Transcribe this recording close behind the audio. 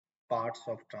parts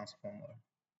of transformer.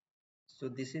 So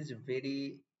this is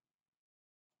very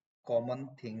common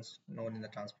things known in the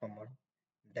transformer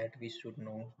that we should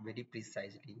know very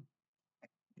precisely,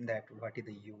 that what is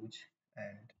the use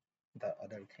and the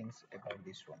other things about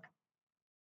this one.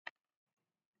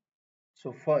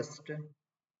 So first,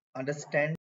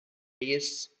 understand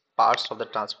various parts of the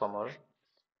transformer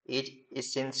is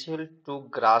essential to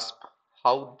grasp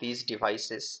how these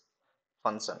devices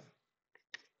function.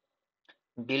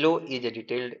 Below is a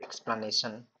detailed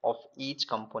explanation of each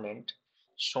component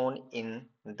shown in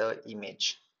the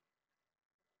image.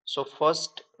 So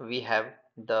first we have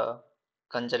the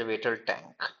conservator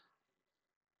tank.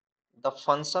 The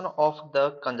function of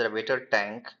the conservator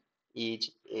tank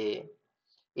is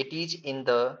it is in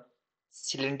the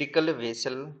cylindrical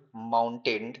vessel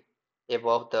mounted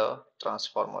above the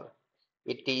transformer.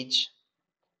 It is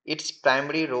Its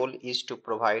primary role is to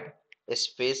provide a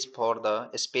space for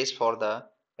the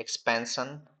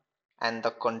expansion and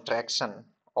the contraction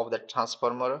of the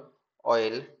transformer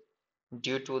oil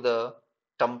due to the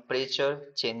temperature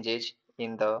changes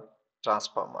in the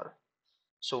transformer.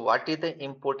 So what is the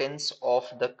importance of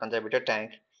the conservator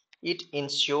tank? It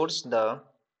ensures the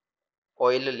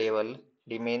oil level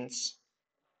remains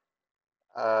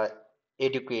uh,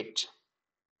 adequate,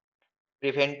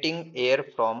 preventing air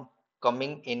from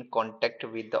coming in contact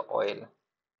with the oil,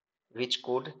 which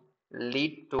could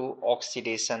lead to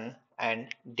oxidation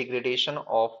and degradation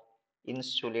of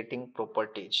insulating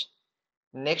properties.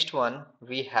 Next one,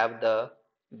 we have the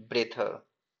breather.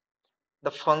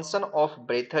 The function of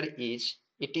breather is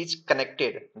it is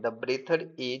connected. The breather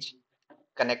is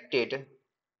connected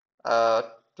uh,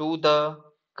 to the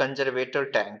conservator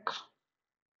tank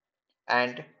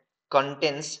and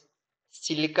contains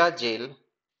silica gel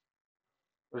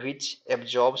which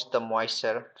absorbs the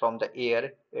moisture from the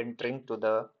air entering to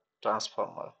the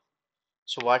transformer.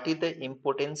 So what is the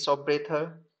importance of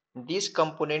breather? This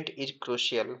component is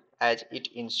crucial as it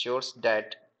ensures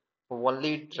that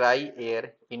only dry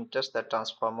air enters the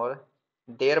transformer,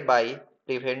 thereby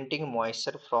preventing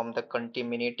moisture from the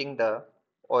contaminating the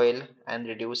oil and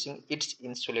reducing its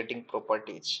insulating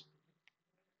properties.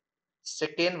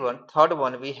 Third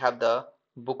one, we have the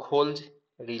Buchholz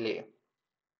relay.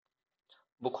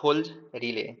 Buchholz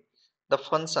relay. The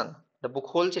function. The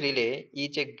Buchholz relay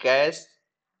is a gas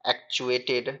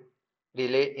actuated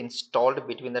relay installed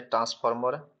between the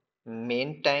transformer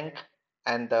main tank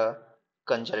and the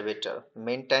conservator.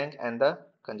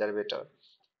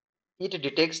 It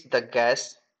detects the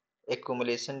gas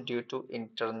accumulation due to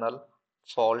internal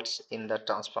faults in the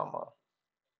transformer.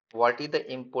 What is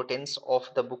the importance of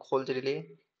the Buchholz relay?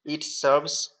 It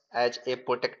serves as a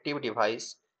protective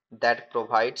device that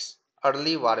provides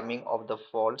early warning of the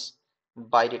faults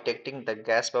by detecting the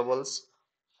gas bubbles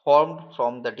formed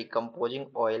from the decomposing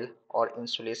oil or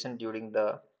insulation during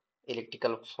the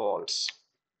electrical faults.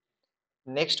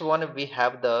 Next one, we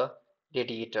have the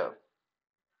radiator.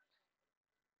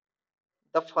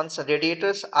 The function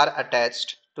radiators are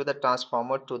attached to the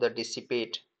transformer to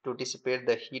dissipate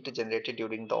the heat generated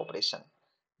during the operation.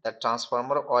 The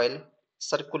transformer oil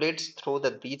circulates through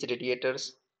these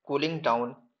radiators, cooling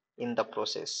down in the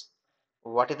process.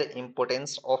 What is the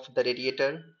importance of the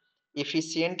radiator?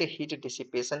 Efficient heat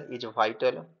dissipation is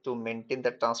vital to maintain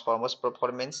the transformer's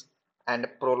performance and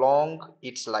prolong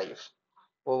its life.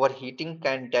 Overheating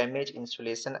can damage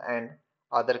insulation and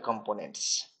other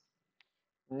components.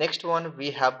 Next one,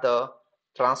 we have the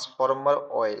transformer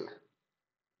oil.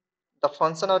 The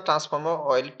function of transformer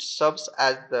oil serves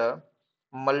as the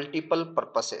multiple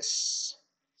purposes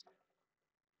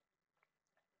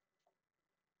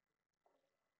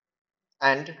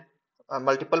and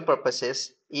multiple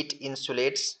purposes. It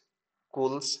insulates,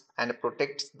 cools, and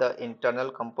protects the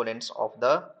internal components of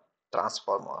the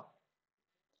transformer.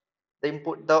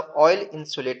 The oil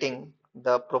insulating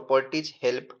the properties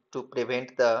help to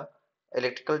prevent the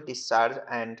electrical discharge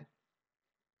and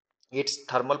its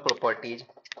thermal properties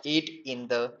aid in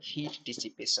the heat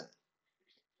dissipation.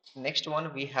 Next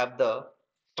one, we have the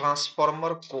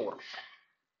transformer core.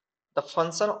 The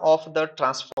function of the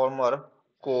transformer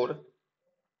core.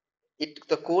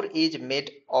 The core is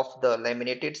made of the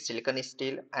laminated silicon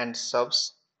steel and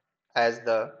serves as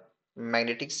the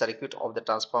magnetic circuit of the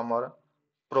transformer,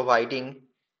 providing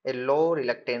a low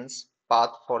reluctance path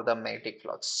for the magnetic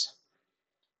flux.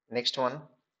 Next one,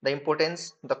 the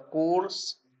importance. The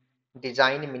core's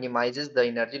design minimizes the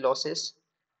energy losses,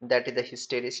 that is the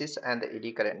hysteresis and the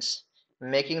eddy currents,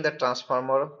 making the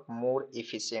transformer more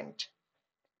efficient.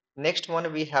 Next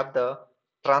one, we have the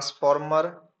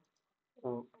transformer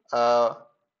uh,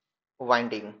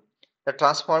 winding. The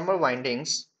transformer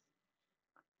windings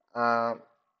uh,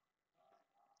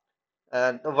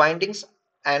 The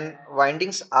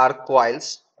windings are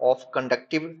coils of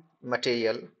conductive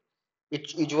material.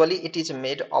 Usually it is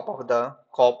made up of the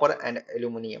copper and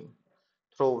aluminum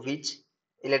through which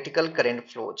electrical current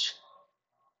flows.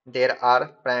 There are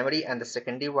primary and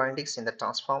secondary windings in the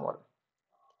transformer.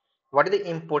 What is the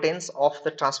importance of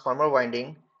the transformer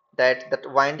winding? That the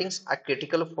windings are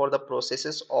critical for the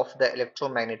processes of the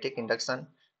electromagnetic induction,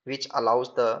 which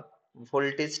allows the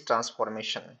voltage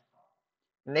transformation.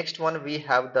 Next one, we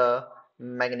have the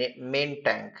main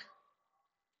tank.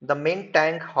 The main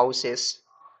tank houses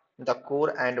the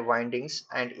core and windings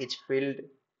and is filled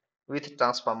with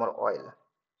transformer oil.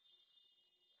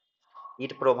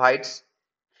 It provides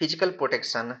physical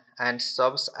protection and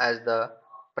serves as the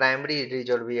primary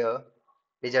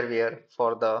reservoir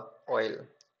for the oil.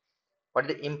 What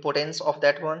is the importance of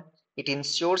that one? It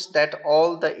ensures that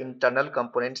all the internal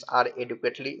components are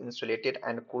adequately insulated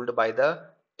and cooled by the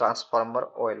transformer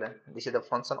oil. This is the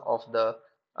function of the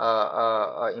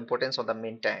importance of the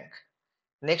main tank.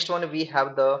 Next one, we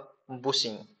have the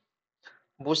bushing.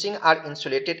 Bushing are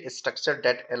insulated structures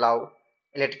that allow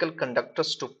electrical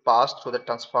conductors to pass through the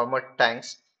transformer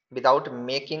tanks without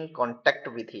making contact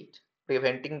with it,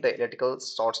 preventing the electrical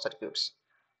short circuits.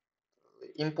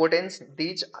 Importance,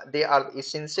 these they are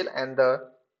essential and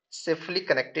the safely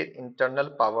connected internal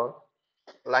power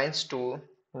lines to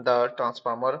the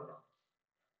transformer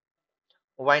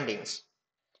windings.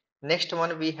 Next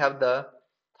one, we have the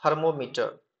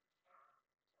thermometer.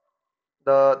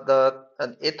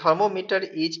 A thermometer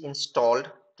is installed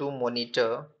to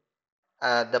monitor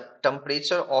the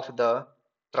temperature of the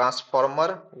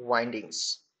transformer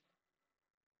windings.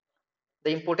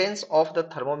 The importance of the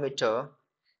thermometer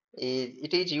is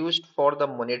it is used for the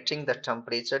monitoring the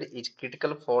temperature is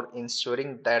critical for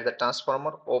ensuring that the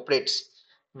transformer operates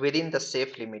within the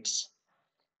safe limits,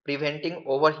 preventing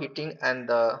overheating and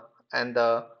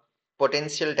the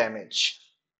potential damage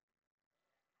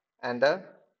and the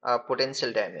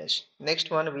potential damage. Next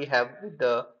one, we have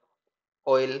the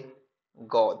oil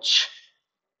gauge.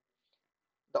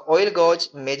 The oil gauge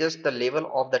measures the level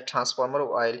of the transformer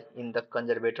oil in the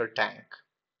conservator tank.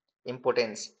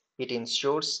 Importance, it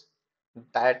ensures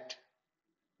that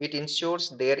it ensures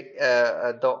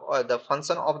the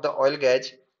function of the oil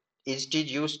gauge is it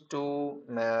is used to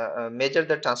measure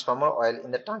the transformer oil in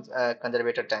the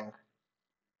conservator tank.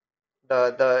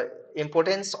 The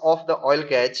importance of the oil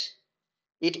gauge,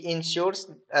 it ensures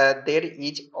there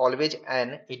is always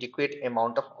an adequate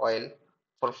amount of oil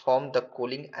perform the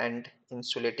cooling and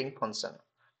insulating function.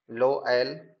 Low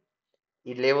oil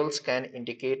levels can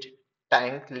indicate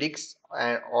tank leaks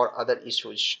or other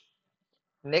issues.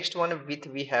 Next one, with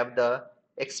we have the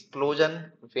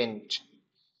explosion vent.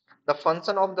 The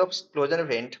function of the explosion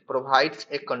vent provides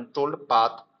a controlled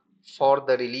path for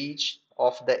the release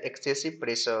of the excessive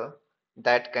pressure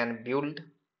that can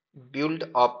build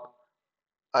up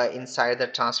inside the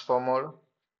transformer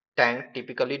tank,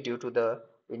 typically due to the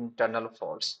internal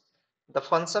faults. The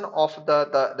function of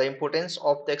the importance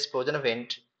of the explosion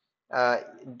vent,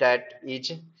 that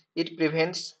is, it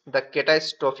prevents the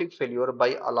catastrophic failure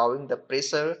by allowing the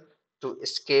pressure to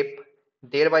escape,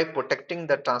 thereby protecting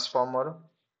the transformer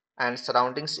and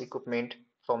surroundings equipment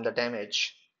from the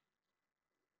damage.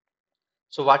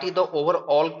 So what is the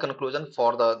overall conclusion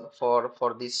for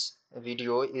this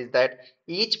video is that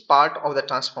each part of the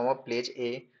transformer plays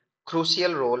a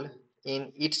crucial role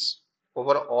in its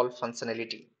overall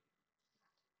functionality,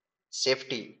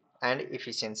 safety and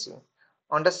efficiency.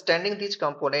 Understanding these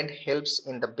components helps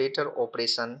in the better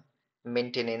operation,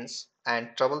 maintenance and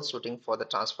troubleshooting for the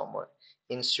transformer,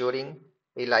 ensuring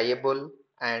reliable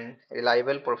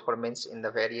performance in the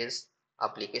various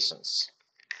applications.